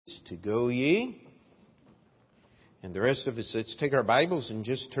to go ye. And the rest of us, let's take our Bibles and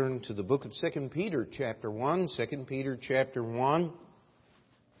just turn to the book of 2 Peter chapter 1. 2 Peter chapter 1.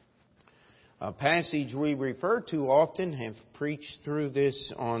 A passage we refer to often, have preached through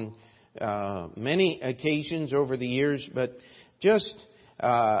this on many occasions over the years, but just,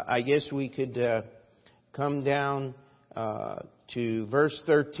 I guess we could come down to verse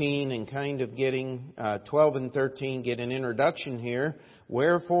 13 and kind of getting 12 and 13, get an introduction here.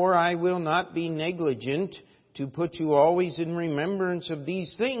 Wherefore I will not be negligent to put you always in remembrance of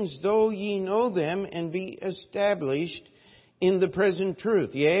these things, though ye know them, and be established in the present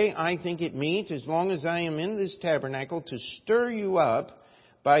truth. Yea, I think it meet, as long as I am in this tabernacle, to stir you up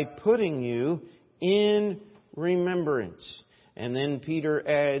by putting you in remembrance. And then Peter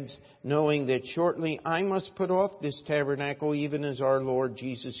adds, knowing that shortly I must put off this tabernacle, even as our Lord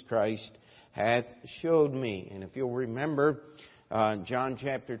Jesus Christ hath showed me. And if you'll remember, John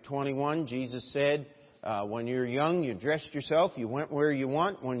chapter 21, Jesus said, when you're young, you dressed yourself, you went where you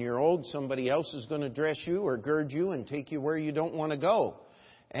want. When you're old, somebody else is going to dress you or gird you and take you where you don't want to go.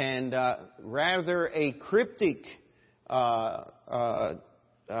 And rather a cryptic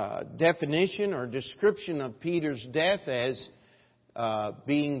definition or description of Peter's death as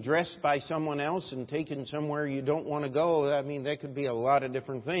being dressed by someone else and taken somewhere you don't want to go. I mean, that could be a lot of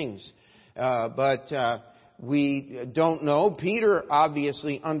different things. But we don't know. Peter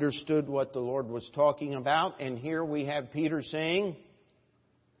obviously understood what the Lord was talking about. And here we have Peter saying,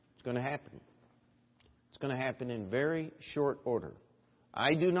 it's going to happen. It's going to happen in very short order.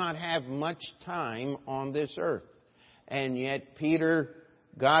 I do not have much time on this earth. And yet Peter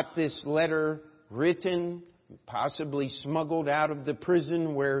got this letter written, possibly smuggled out of the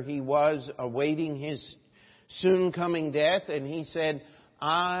prison where he was awaiting his soon coming death. And he said,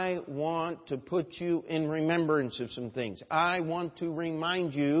 I want to put you in remembrance of some things. I want to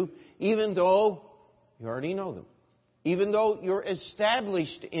remind you, even though you already know them. Even though you're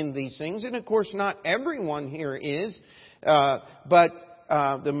established in these things. And of course, not everyone here is. But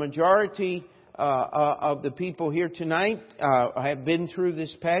the majority of the people here tonight have been through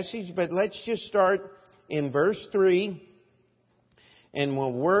this passage. But let's just start in verse 3. And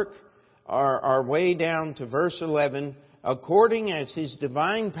we'll work our way down to verse 11. According as His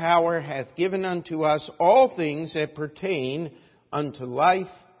divine power hath given unto us all things that pertain unto life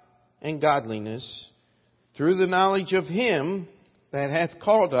and godliness, through the knowledge of Him that hath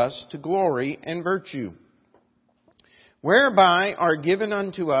called us to glory and virtue, whereby are given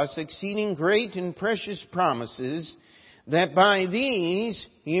unto us exceeding great and precious promises, that by these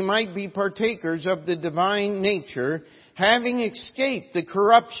ye might be partakers of the divine nature, having escaped the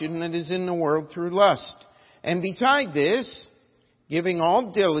corruption that is in the world through lust. And beside this, giving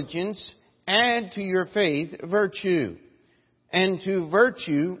all diligence, add to your faith virtue, and to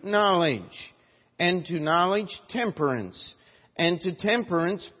virtue knowledge, and to knowledge temperance, and to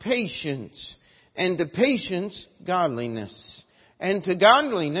temperance patience, and to patience godliness, and to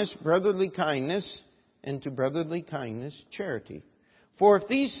godliness brotherly kindness, and to brotherly kindness charity. For if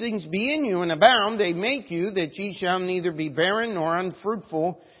these things be in you and abound, they make you that ye shall neither be barren nor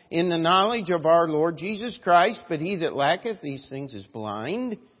unfruitful in the knowledge of our Lord Jesus Christ. But he that lacketh these things is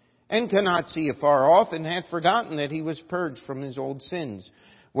blind, and cannot see afar off, and hath forgotten that he was purged from his old sins.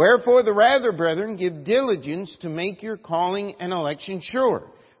 Wherefore the rather, brethren, give diligence to make your calling and election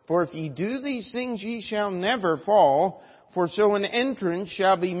sure. For if ye do these things, ye shall never fall. For so an entrance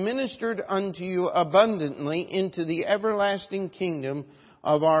shall be ministered unto you abundantly into the everlasting kingdom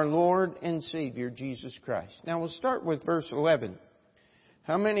of our Lord and Savior Jesus Christ. Now we'll start with verse 11.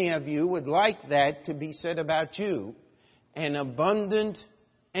 How many of you would like that to be said about you? An abundant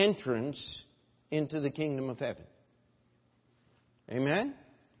entrance into the kingdom of heaven. Amen?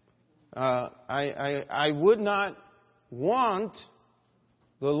 I would not want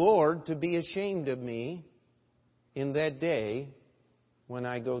the Lord to be ashamed of me in that day when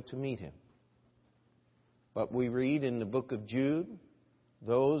I go to meet Him. But we read in the book of Jude,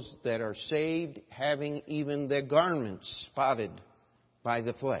 those that are saved having even their garments spotted by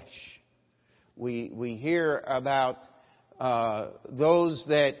the flesh. We hear about those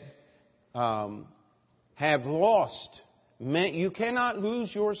that have lost. You cannot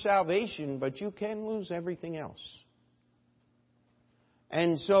lose your salvation, but you can lose everything else.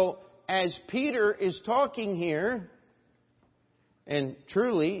 And so, as Peter is talking here, and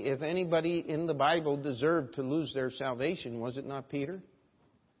truly, if anybody in the Bible deserved to lose their salvation, was it not Peter?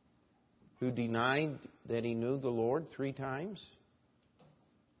 Who denied that he knew the Lord 3 times?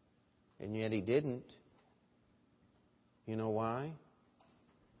 And yet he didn't. You know why?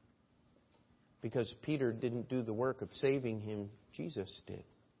 Because Peter didn't do the work of saving him. Jesus did.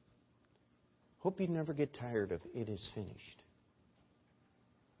 Hope you never get tired of "it is finished."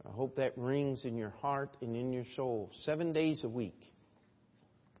 I hope that rings in your heart and in your soul 7 days a week.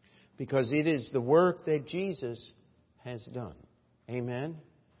 Because it is the work that Jesus has done. Amen?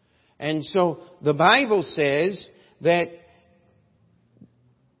 And so the Bible says that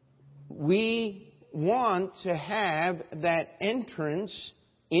we want to have that entrance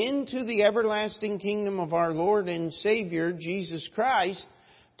into the everlasting kingdom of our Lord and Savior, Jesus Christ,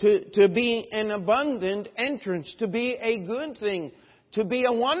 to be an abundant entrance, to be a good thing, to be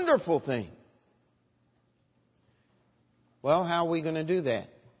a wonderful thing. Well, how are we going to do that?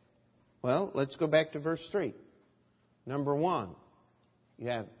 Well, let's go back to verse 3. Number 1, you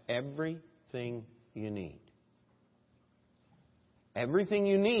have everything you need. Everything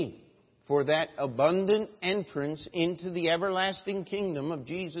you need for that abundant entrance into the everlasting kingdom of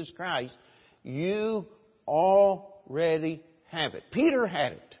Jesus Christ, you already have it. Peter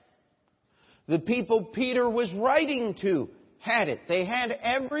had it. The people Peter was writing to had it. They had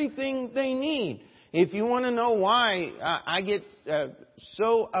everything they need. If you want to know why I get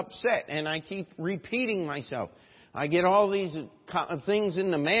so upset and I keep repeating myself, I get all these things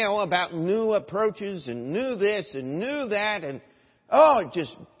in the mail about new approaches and new this and new that, and it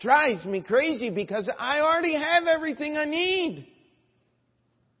just drives me crazy because I already have everything I need.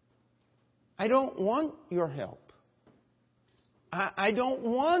 I don't want your help. I don't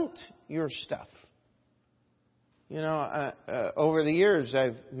want your stuff. You know, over the years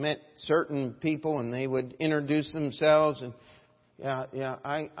I've met certain people and they would introduce themselves and,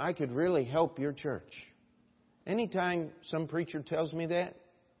 I could really help your church. Anytime some preacher tells me that,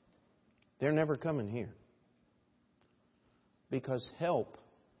 they're never coming here. Because help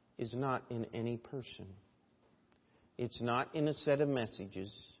is not in any person. It's not in a set of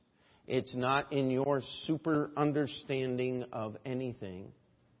messages. It's not in your super understanding of anything.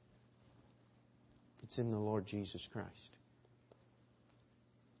 It's in the Lord Jesus Christ.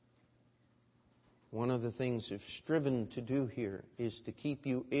 One of the things we've striven to do here is to keep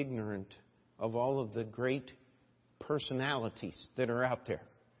you ignorant of all of the great personalities that are out there.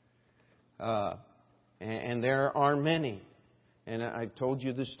 And there are many. And I've told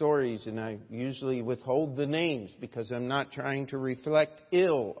you the stories, and I usually withhold the names because I'm not trying to reflect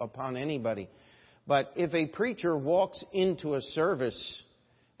ill upon anybody. But if a preacher walks into a service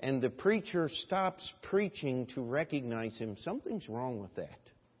and the preacher stops preaching to recognize him, something's wrong with that.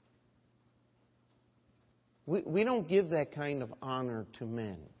 We don't give that kind of honor to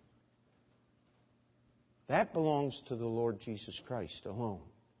men. That belongs to the Lord Jesus Christ alone.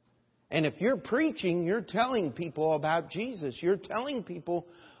 And if you're preaching, you're telling people about Jesus. You're telling people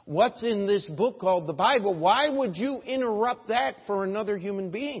what's in this book called the Bible. Why would you interrupt that for another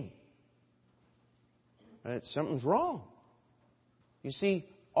human being? Something's wrong. You see,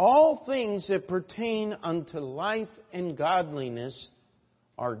 all things that pertain unto life and godliness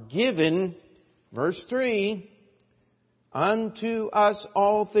are given, verse 3, unto us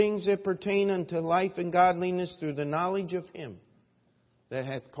all things that pertain unto life and godliness through the knowledge of Him that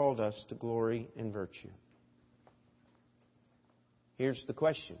hath called us to glory and virtue. Here's the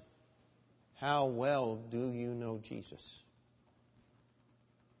question. How well do you know Jesus?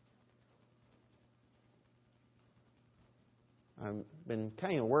 I've been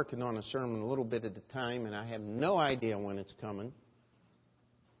kind of working on a sermon a little bit at a time, and I have no idea when it's coming.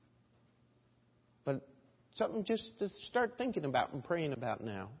 But something just to start thinking about and praying about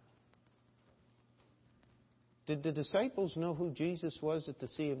now. Did the disciples know who Jesus was at the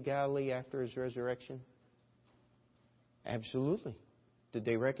Sea of Galilee after His resurrection? Absolutely. Did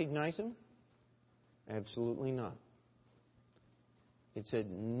they recognize Him? Absolutely not. It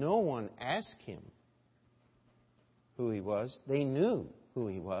said no one asked Him who He was. They knew who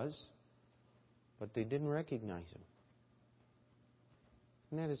He was, but they didn't recognize Him.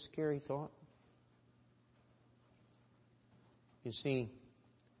 Isn't that a scary thought? You see,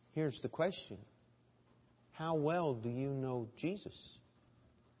 here's the question. How well do you know Jesus?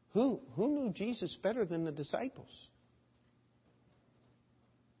 Who knew Jesus better than the disciples?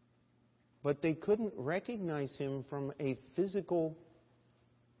 But they couldn't recognize Him from a physical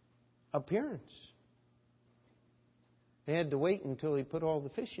appearance. They had to wait until He put all the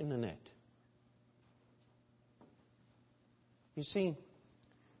fish in the net. You see,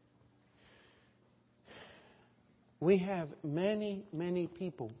 we have many, many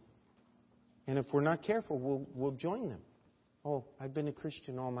people. And if we're not careful, we'll join them. Oh, I've been a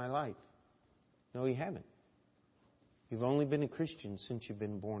Christian all my life. No, you haven't. You've only been a Christian since you've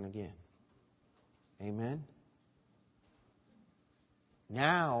been born again. Amen?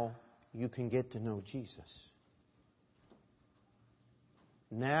 Now you can get to know Jesus.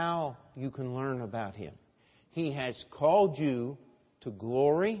 Now you can learn about Him. He has called you to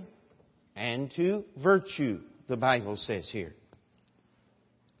glory and to virtue, the Bible says here.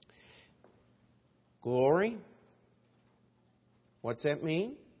 Glory. What's that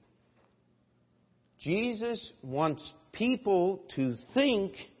mean? Jesus wants people to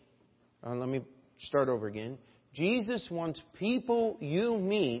think, let me start over again. Jesus wants people you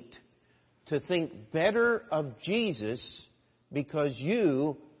meet to think better of Jesus because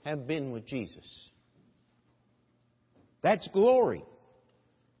you have been with Jesus. That's glory.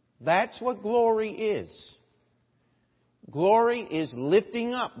 That's what glory is. Glory is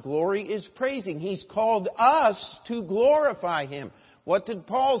lifting up. Glory is praising. He's called us to glorify Him. What did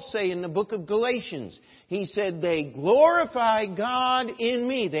Paul say in the book of Galatians? He said, they glorify God in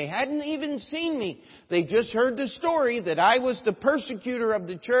me. They hadn't even seen me. They just heard the story that I was the persecutor of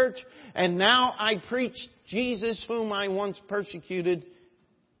the church, and now I preach Jesus whom I once persecuted.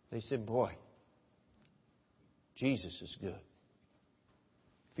 They said, boy, Jesus is good.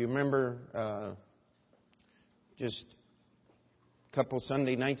 If you remember, just a couple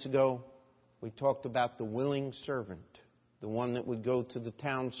Sunday nights ago, we talked about the willing servant. The one that would go to the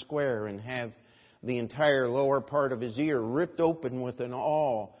town square and have the entire lower part of his ear ripped open with an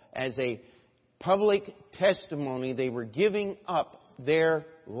awl as a public testimony. They were giving up their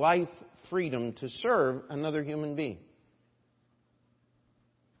life freedom to serve another human being.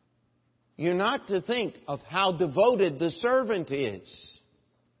 You're not to think of how devoted the servant is.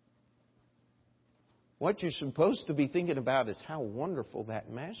 What you're supposed to be thinking about is how wonderful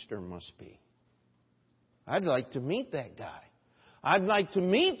that master must be. I'd like to meet that guy. I'd like to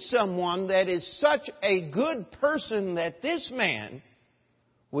meet someone that is such a good person that this man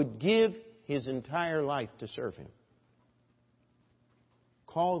would give his entire life to serve him.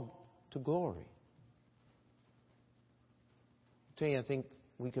 Called to glory. I tell you, I think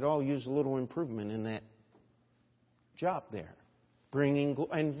we could all use a little improvement in that job there. Bringing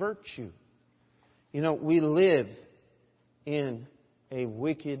and virtue. You know, we live in a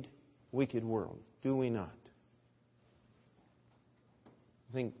wicked, wicked world. Do we not?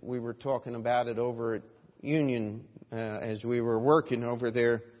 I think we were talking about it over at Union as we were working over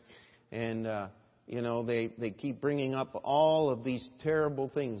there. And, they keep bringing up all of these terrible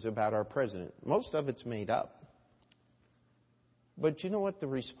things about our president. Most of it's made up. But you know what the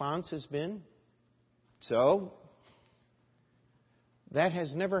response has been? So, that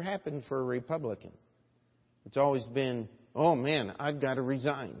has never happened for a Republican. It's always been, oh man, I've got to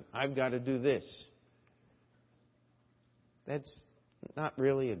resign. I've got to do this. That's not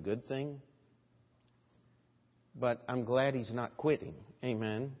really a good thing. But I'm glad he's not quitting.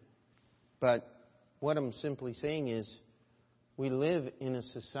 Amen. But what I'm simply saying is we live in a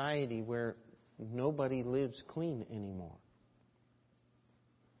society where nobody lives clean anymore.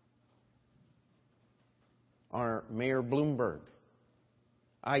 Our Mayor Bloomberg,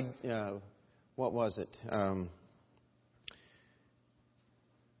 what was it?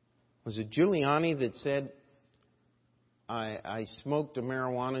 Was it Giuliani that said, I smoked a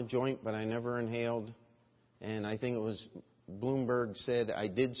marijuana joint, but I never inhaled? And I think it was Bloomberg said, I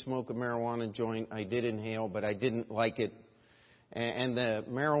did smoke a marijuana joint, I did inhale, but I didn't like it. And the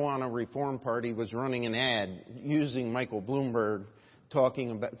Marijuana Reform Party was running an ad using Michael Bloomberg,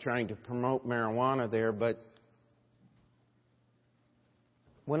 talking about trying to promote marijuana there. But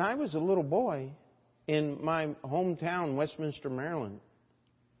when I was a little boy in my hometown, Westminster, Maryland,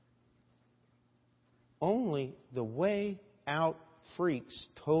 only the way out freaks,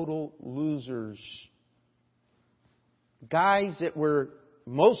 total losers, guys that were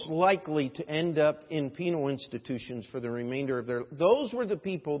most likely to end up in penal institutions for the remainder of their life, those were the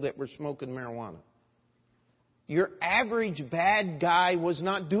people that were smoking marijuana. Your average bad guy was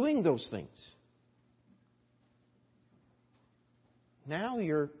not doing those things. Now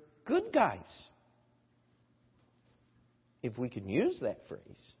you're good guys, if we can use that phrase,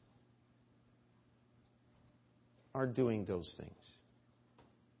 are doing those things.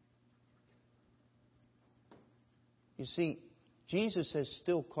 You see, Jesus has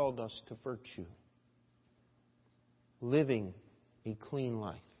still called us to virtue. Living a clean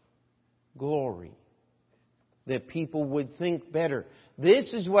life. Glory. That people would think better.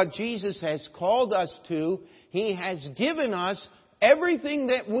 This is what Jesus has called us to. He has given us everything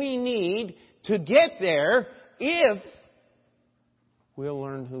that we need to get there if we'll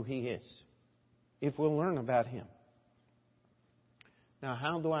learn who He is. If we'll learn about Him. Now,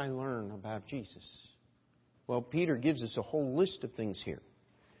 how do I learn about Jesus? Well, Peter gives us a whole list of things here.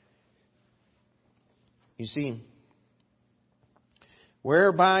 You see,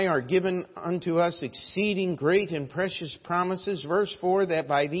 whereby are given unto us exceeding great and precious promises. Verse 4, that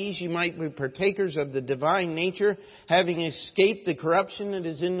by these you might be partakers of the divine nature, having escaped the corruption that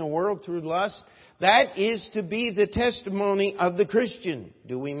is in the world through lust. That is to be the testimony of the Christian.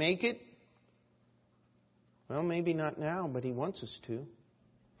 Do we make it? Well, maybe not now, but He wants us to.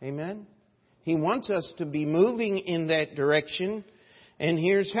 Amen? He wants us to be moving in that direction. And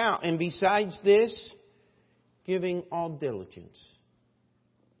here's how. And besides this, giving all diligence.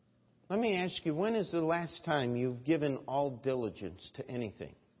 Let me ask you, when is the last time you've given all diligence to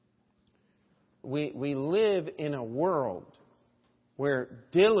anything? We live in a world where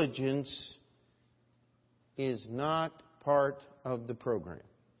diligence is not part of the program.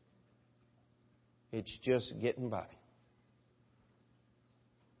 It's just getting by.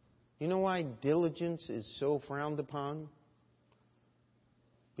 You know why diligence is so frowned upon?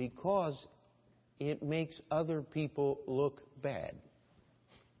 Because it makes other people look bad.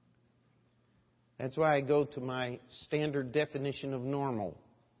 That's why I go to my standard definition of normal,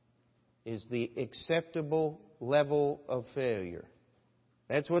 is the acceptable level of failure.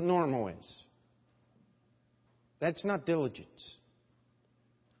 That's what normal is. That's not diligence.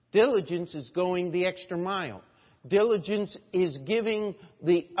 Diligence is going the extra mile. Diligence is giving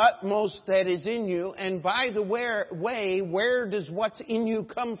the utmost that is in you. And by the way, where does what's in you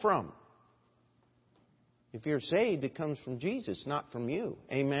come from? If you're saved, it comes from Jesus, not from you.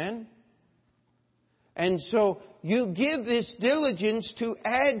 Amen? And so you give this diligence to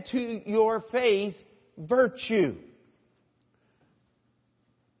add to your faith virtue.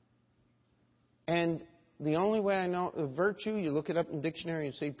 And the only way I know virtue, you look it up in the dictionary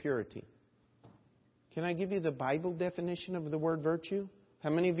and say purity. Can I give you the Bible definition of the word virtue? How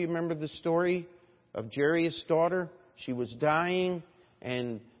many of you remember the story of Jairus' daughter? She was dying,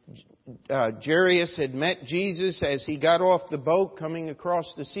 and Jairus had met Jesus as he got off the boat coming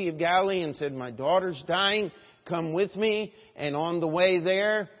across the Sea of Galilee and said, "My daughter's dying, come with me." And on the way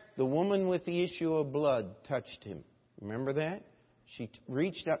there, the woman with the issue of blood touched him. Remember that? She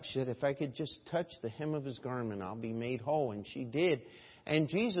reached up, she said, "If I could just touch the hem of His garment, I'll be made whole." And she did. And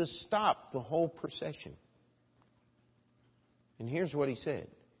Jesus stopped the whole procession. And here's what He said.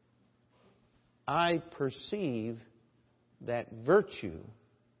 "I perceive that virtue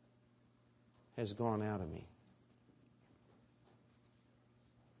has gone out of me."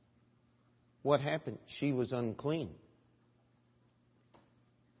 What happened? She was unclean.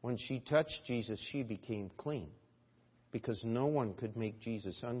 When she touched Jesus, she became clean. Because no one could make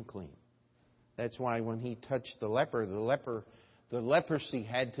Jesus unclean. That's why when He touched the leprosy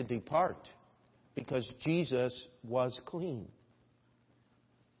had to depart. Because Jesus was clean.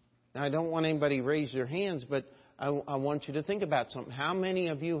 Now, I don't want anybody to raise their hands, but I want you to think about something. How many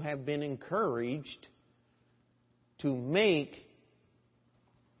of you have been encouraged to make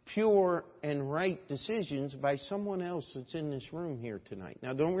pure and right decisions by someone else that's in this room here tonight?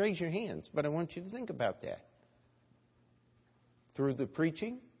 Now, don't raise your hands, but I want you to think about that. Through the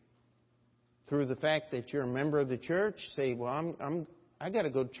preaching, through the fact that you're a member of the church, say, "Well, I got to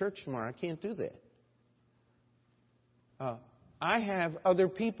go to church tomorrow. I can't do that." I have other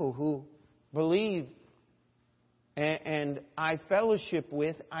people who believe and I fellowship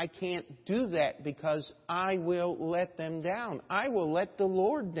with. I can't do that because I will let them down. I will let the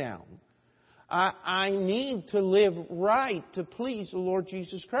Lord down. I need to live right to please the Lord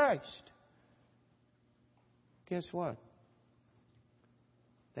Jesus Christ. Guess what?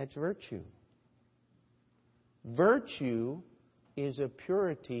 That's virtue. Virtue is a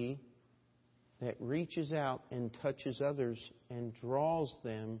purity that reaches out and touches others and draws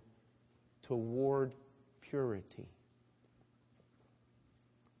them toward purity.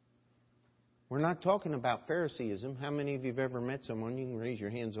 We're not talking about Phariseeism. How many of you have ever met someone, you can raise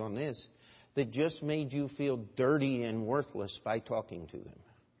your hands on this, that just made you feel dirty and worthless by talking to them?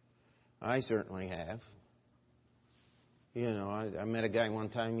 I certainly have. You know, I met a guy one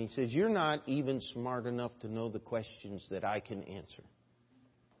time, he says, "You're not even smart enough to know the questions that I can answer."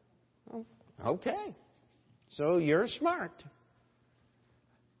 Well, okay. So you're smart.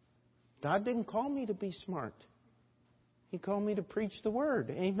 God didn't call me to be smart. He called me to preach the Word.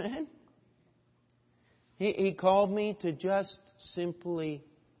 Amen? He called me to just simply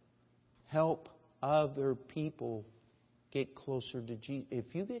help other people get closer to Jesus.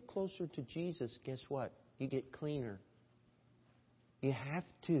 If you get closer to Jesus, guess what? You get cleaner. You have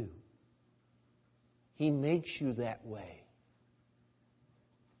to. He makes you that way.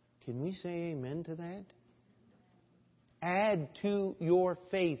 Can we say amen to that? Add to your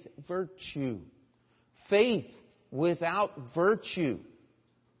faith virtue. Faith without virtue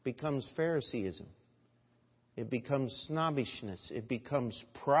becomes Phariseeism. It becomes snobbishness. It becomes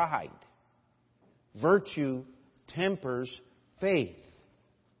pride. Virtue tempers faith.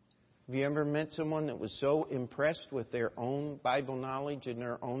 Have you ever met someone that was so impressed with their own Bible knowledge and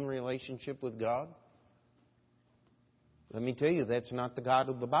their own relationship with God? Let me tell you, that's not the God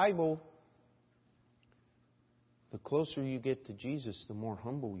of the Bible. The closer you get to Jesus, the more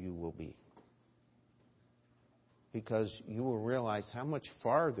humble you will be. Because you will realize how much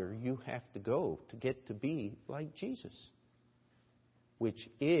farther you have to go to get to be like Jesus. Which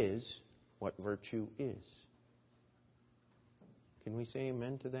is what virtue is. Can we say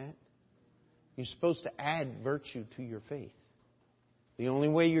amen to that? You're supposed to add virtue to your faith. The only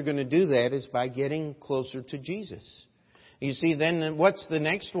way you're going to do that is by getting closer to Jesus. You see, then what's the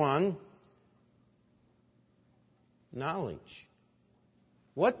next one? Knowledge.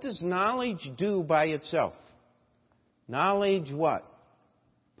 What does knowledge do by itself? Knowledge what?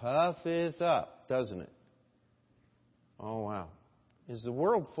 Puffeth up, doesn't it? Oh, wow. Is the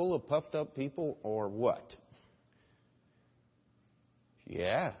world full of puffed up people or what?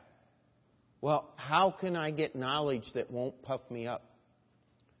 Yeah. Well, how can I get knowledge that won't puff me up?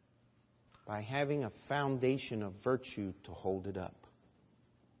 By having a foundation of virtue to hold it up.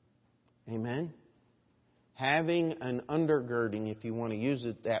 Amen? Having an undergirding, if you want to use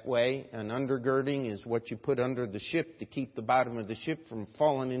it that way. An undergirding is what you put under the ship to keep the bottom of the ship from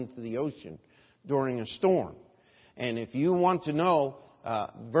falling into the ocean during a storm. And if you want to know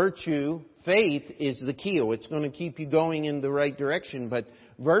virtue, faith is the keel. It's going to keep you going in the right direction. But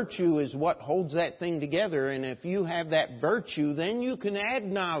virtue is what holds that thing together. And if you have that virtue, then you can add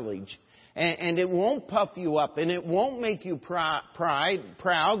knowledge. And it won't puff you up. And it won't make you proud.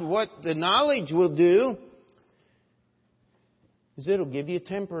 What the knowledge will do is it'll give you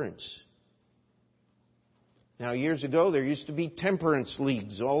temperance. Now, years ago, there used to be temperance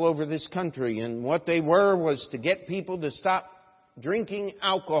leagues all over this country. And what they were was to get people to stop drinking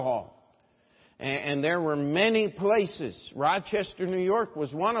alcohol. And there were many places. Rochester, New York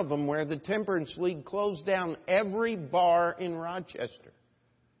was one of them where the Temperance League closed down every bar in Rochester.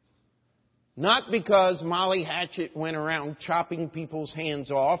 Not because Molly Hatchet went around chopping people's hands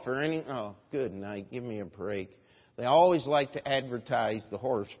off or anything. Oh, good night. Give me a break. They always like to advertise the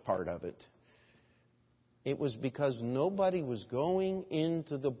horse part of it. It was because nobody was going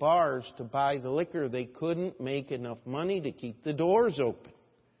into the bars to buy the liquor. They couldn't make enough money to keep the doors open.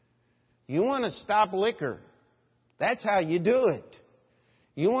 You want to stop liquor. That's how you do it.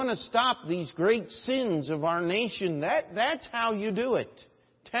 You want to stop these great sins of our nation. That's how you do it.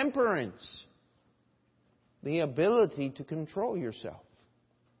 Temperance. The ability to control yourself.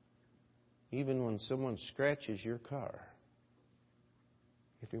 Even when someone scratches your car.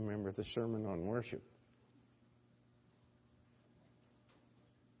 If you remember the sermon on worship.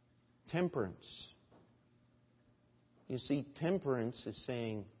 Temperance. You see, temperance is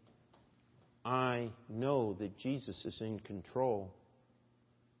saying, I know that Jesus is in control,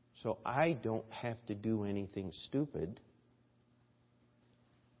 so I don't have to do anything stupid.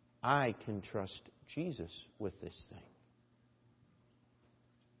 I can trust Jesus with this thing.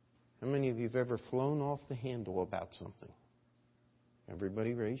 How many of you have ever flown off the handle about something?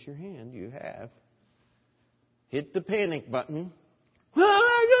 Everybody raise your hand. You have. Hit the panic button. Where am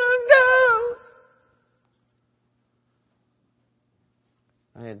I going to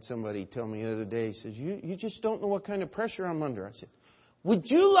go? I had somebody tell me the other day, he says, you just don't know what kind of pressure I'm under. I said, would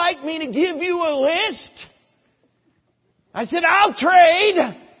you like me to give you a list? I said, I'll trade.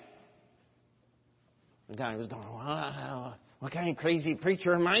 The guy was going, wow, what kind of crazy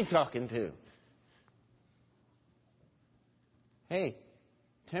preacher am I talking to? Hey,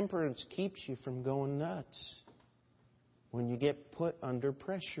 temperance keeps you from going nuts when you get put under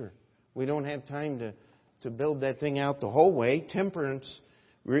pressure. We don't have time to build that thing out the whole way. Temperance,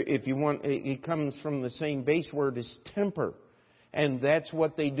 if you want, it comes from the same base word as temper. And that's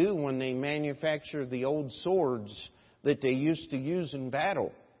what they do when they manufacture the old swords that they used to use in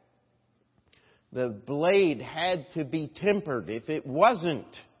battle. The blade had to be tempered. If it wasn't,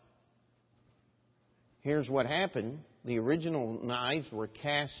 here's what happened. The original knives were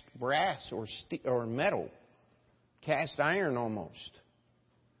cast brass or metal. Cast iron almost.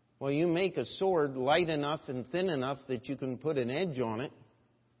 Well, you make a sword light enough and thin enough that you can put an edge on it.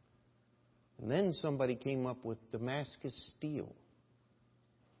 And then somebody came up with Damascus steel.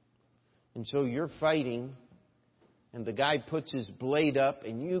 And so you're fighting, and the guy puts his blade up,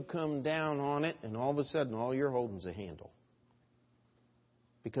 and you come down on it, and all of a sudden, all you're holding is a handle.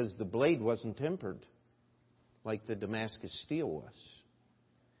 Because the blade wasn't tempered like the Damascus steel was.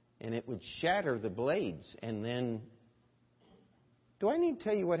 And it would shatter the blades. And then, do I need to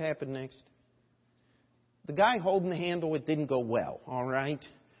tell you what happened next? The guy holding the handle, it didn't go well, all right?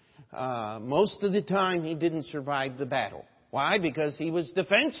 Most of the time, he didn't survive the battle. Why? Because he was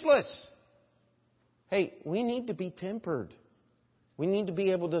defenseless. Hey, we need to be tempered. We need to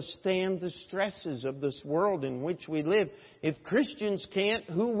be able to stand the stresses of this world in which we live. If Christians can't,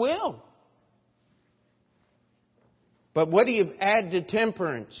 who will? But what do you add to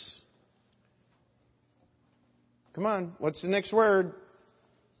temperance? Come on, what's the next word?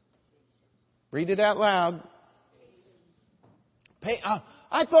 Read it out loud.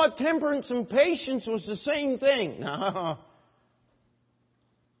 I thought temperance and patience was the same thing. No.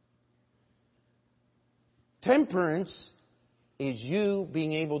 Temperance is you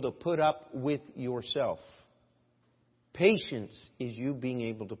being able to put up with yourself. Patience is you being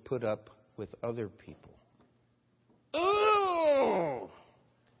able to put up with other people. Oh!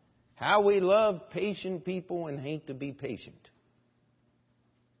 How we love patient people and hate to be patient.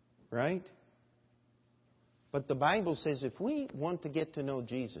 Right? But the Bible says if we want to get to know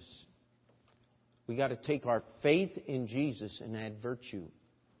Jesus, we got to take our faith in Jesus and add virtue,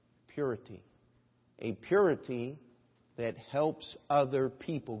 purity. A purity that helps other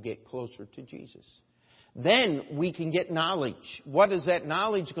people get closer to Jesus. Then we can get knowledge. What is that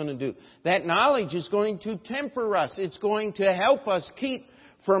knowledge going to do? That knowledge is going to temper us. It's going to help us keep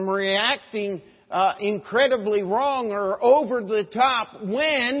from reacting incredibly wrong or over the top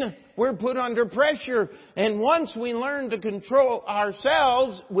when we're put under pressure. And once we learn to control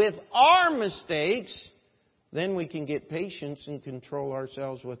ourselves with our mistakes, then we can get patience and control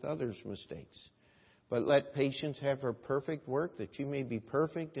ourselves with others' mistakes. But let patience have her perfect work, that you may be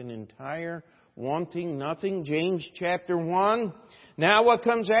perfect and entire, wanting nothing. James chapter 1. Now what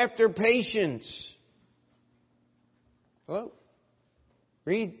comes after patience? Hello?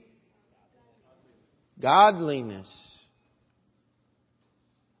 Read. Godliness.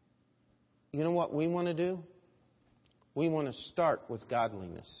 You know what we want to do? We want to start with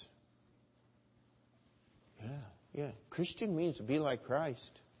godliness. Yeah. Christian means to be like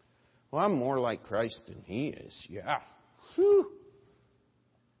Christ. Well, I'm more like Christ than He is. Yeah. Whew.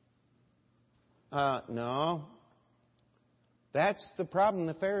 No. That's the problem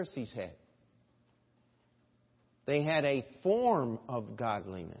the Pharisees had. They had a form of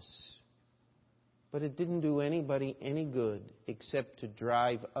godliness, but it didn't do anybody any good except to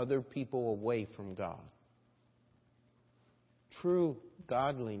drive other people away from God. True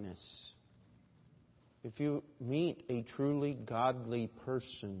godliness. If you meet a truly godly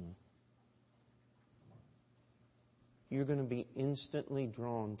person, you're going to be instantly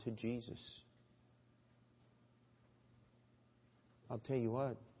drawn to Jesus. I'll tell you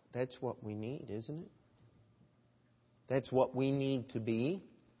what, that's what we need, isn't it? That's what we need to be.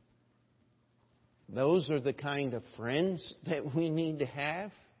 Those are the kind of friends that we need to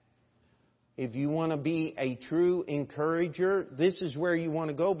have. If you want to be a true encourager, this is where you want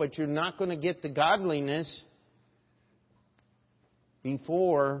to go, but you're not going to get the godliness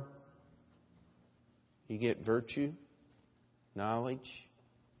before you get virtue, knowledge,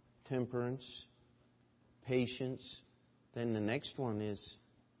 temperance, patience. Then the next one is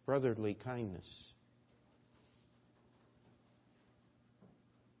brotherly kindness.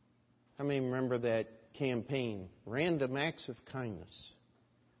 How many remember that campaign, Random Acts of Kindness?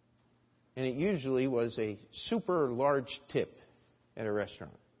 And it usually was a super large tip at a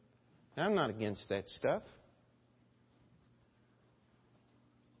restaurant. Now, I'm not against that stuff.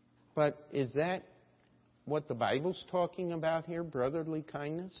 But is that what the Bible's talking about here, brotherly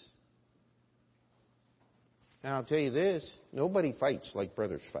kindness? Now, I'll tell you this, nobody fights like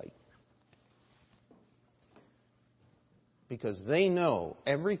brothers fight. Because they know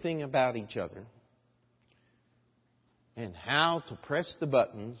everything about each other and how to press the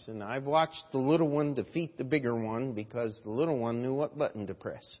buttons. And I've watched the little one defeat the bigger one because the little one knew what button to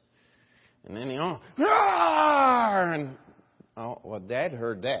press. And then Dad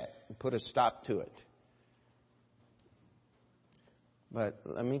heard that and put a stop to it. But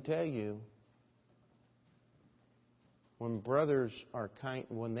let me tell you, when brothers are kind,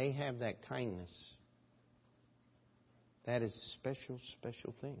 when they have that kindness, that is a special,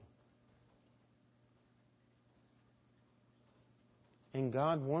 special thing. And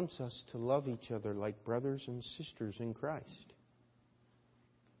God wants us to love each other like brothers and sisters in Christ.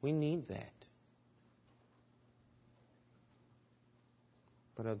 We need that.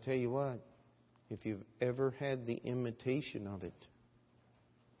 But I'll tell you what, if you've ever had the imitation of it,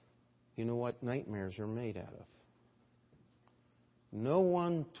 you know what nightmares are made out of. No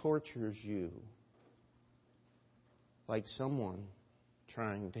one tortures you like someone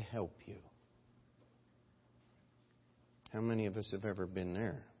trying to help you. How many of us have ever been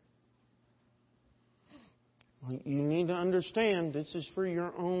there? You need to understand this is for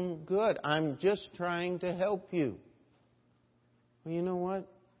your own good. I'm just trying to help you. Well, you know what?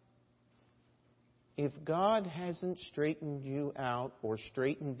 If God hasn't straightened you out or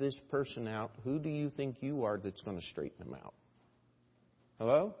straightened this person out, who do you think you are that's going to straighten them out?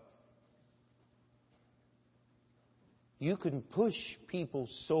 Hello? You can push people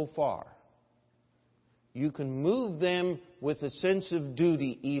so far. You can move them with a sense of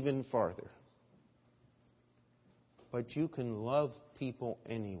duty even farther. But you can love people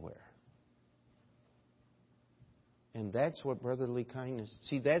anywhere. And that's what brotherly kindness...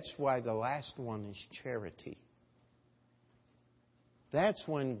 See, that's why the last one is charity. That's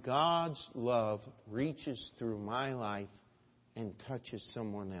when God's love reaches through my life and touches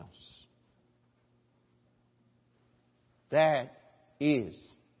someone else. That is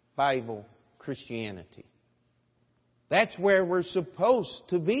Bible Christianity. That's where we're supposed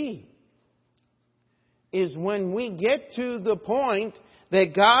to be. Is when we get to the point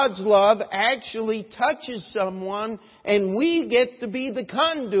that God's love actually touches someone and we get to be the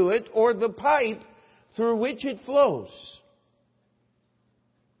conduit or the pipe through which it flows.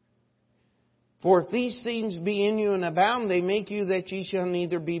 For if these things be in you and abound, they make you that ye shall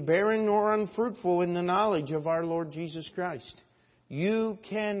neither be barren nor unfruitful in the knowledge of our Lord Jesus Christ. You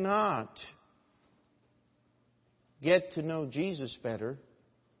cannot get to know Jesus better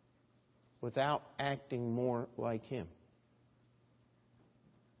without acting more like Him.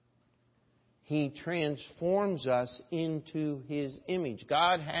 He transforms us into His image.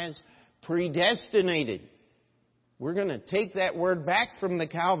 God has predestinated. We're going to take that word back from the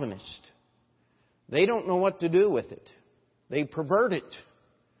Calvinist. They don't know what to do with it. They pervert it.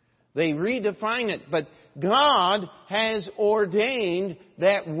 They redefine it. But God has ordained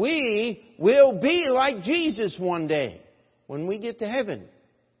that we will be like Jesus one day. When we get to heaven,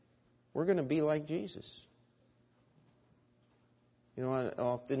 we're going to be like Jesus. You know,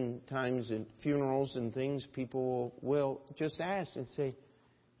 oftentimes at funerals and things, people will just ask and say,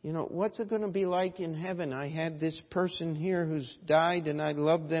 you know, what's it going to be like in heaven? I had this person here who's died and I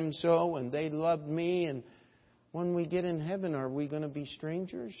loved them so and they loved me. And when we get in heaven, are we going to be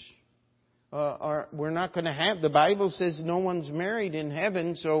strangers? We're not going to have... The Bible says no one's married in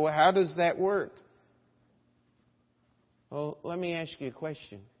heaven, so how does that work? Well, let me ask you a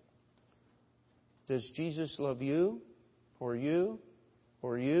question. Does Jesus love you, or you,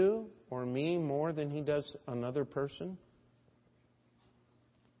 or you, or me more than He does another person?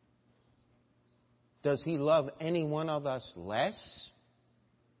 Does He love any one of us less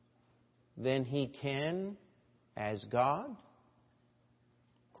than He can as God?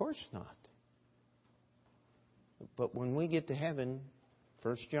 Of course not. But when we get to heaven,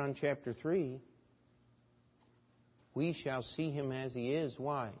 1 John chapter 3, we shall see Him as He is.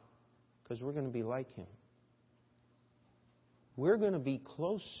 Why? Because we're going to be like Him. We're going to be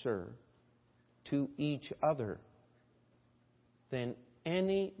closer to each other than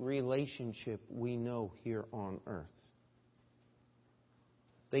any relationship we know here on earth.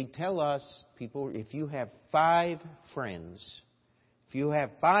 They tell us, people, if you have 5 friends, if you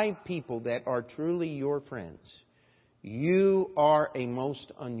have 5 people that are truly your friends, you are a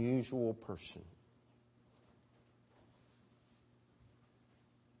most unusual person.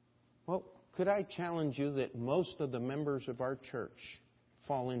 Well, could I challenge you that most of the members of our church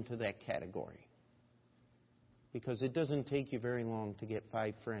fall into that category? Because it doesn't take you very long to get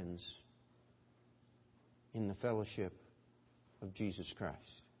 5 friends in the fellowship of Jesus Christ.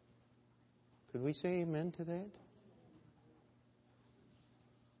 Could we say amen to that?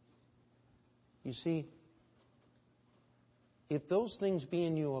 You see, if those things be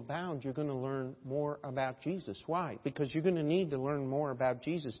in you abound, you're going to learn more about Jesus. Why? Because you're going to need to learn more about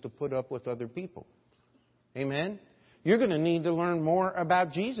Jesus to put up with other people. Amen? You're going to need to learn more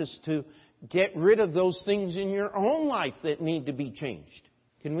about Jesus to get rid of those things in your own life that need to be changed.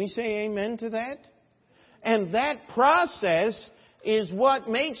 Can we say amen to that? And that process is what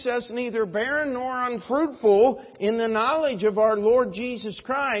makes us neither barren nor unfruitful in the knowledge of our Lord Jesus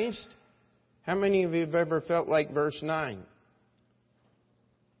Christ. How many of you have ever felt like verse 9?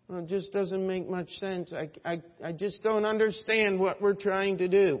 Well, it just doesn't make much sense. I just don't understand what we're trying to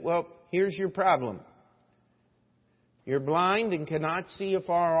do. Well, here's your problem. You're blind and cannot see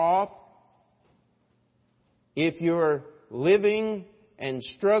afar off. If you're living and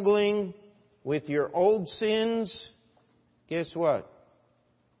struggling with your old sins, guess what?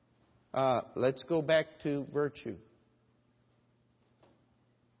 Let's go back to virtue.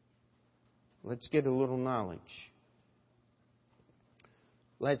 Let's get a little knowledge.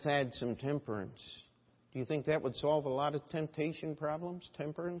 Let's add some temperance. Do you think that would solve a lot of temptation problems?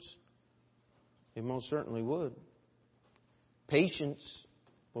 Temperance? It most certainly would. Patience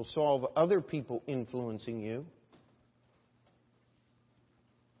will solve other people influencing you.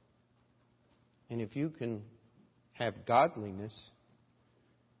 And if you can have godliness,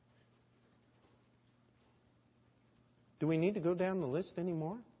 do we need to go down the list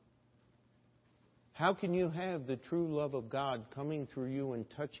anymore? How can you have the true love of God coming through you and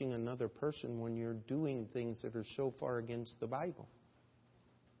touching another person when you're doing things that are so far against the Bible?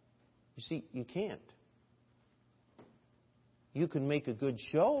 You see, you can't. You can make a good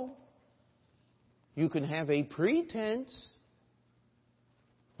show. You can have a pretense.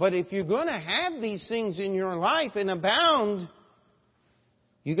 But if you're going to have these things in your life and abound,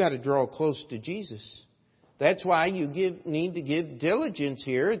 you got to draw close to Jesus. That's why you need to give diligence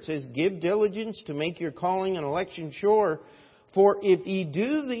here. It says, give diligence to make your calling and election sure. For if ye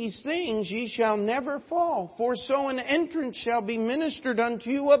do these things, ye shall never fall. For so an entrance shall be ministered unto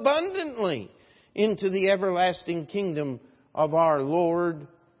you abundantly into the everlasting kingdom of our Lord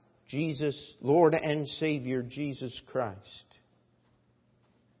Jesus, Lord and Savior Jesus Christ.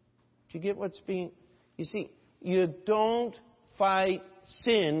 Do you get what's being... You see, you don't fight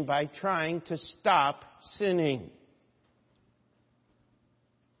sin by trying to stop sinning.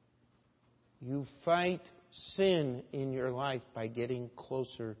 You fight sin in your life by getting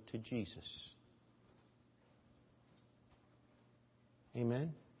closer to Jesus.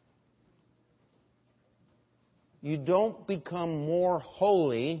 Amen? You don't become more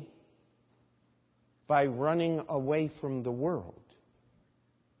holy by running away from the world.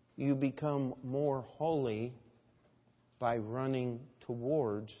 You become more holy by running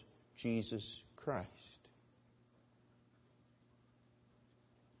towards Jesus Christ.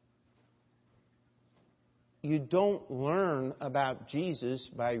 You don't learn about Jesus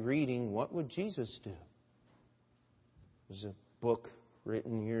by reading What Would Jesus Do? There's a book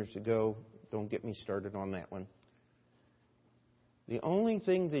written years ago. Don't get me started on that one. The only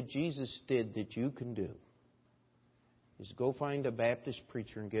thing that Jesus did that you can do is go find a Baptist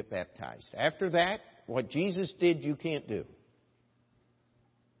preacher and get baptized. After that, what Jesus did, you can't do.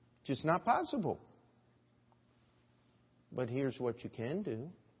 Just not possible. But here's what you can do.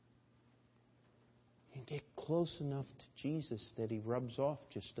 You get close enough to Jesus that He rubs off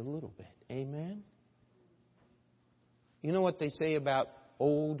just a little bit. Amen? You know what they say about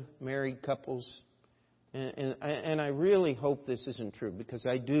old married couples? And I really hope this isn't true, because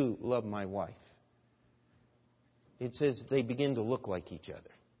I do love my wife. It says they begin to look like each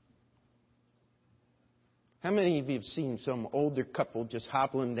other. How many of you have seen some older couple just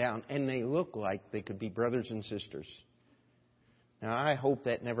hobbling down and they look like they could be brothers and sisters? Now, I hope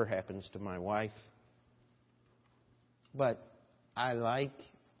that never happens to my wife. But I like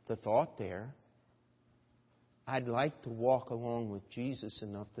the thought there. I'd like to walk along with Jesus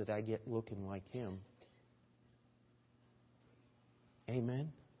enough that I get looking like Him.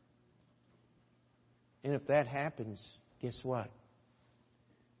 Amen? And if that happens, guess what?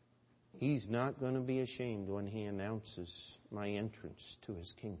 He's not going to be ashamed when He announces my entrance to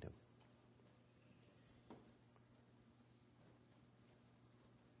His kingdom.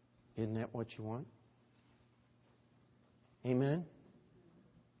 Isn't that what you want? Amen?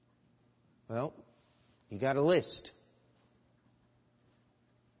 Well, you got a list.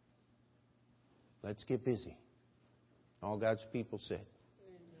 Let's get busy. All God's people said.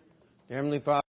 Amen. Heavenly Father,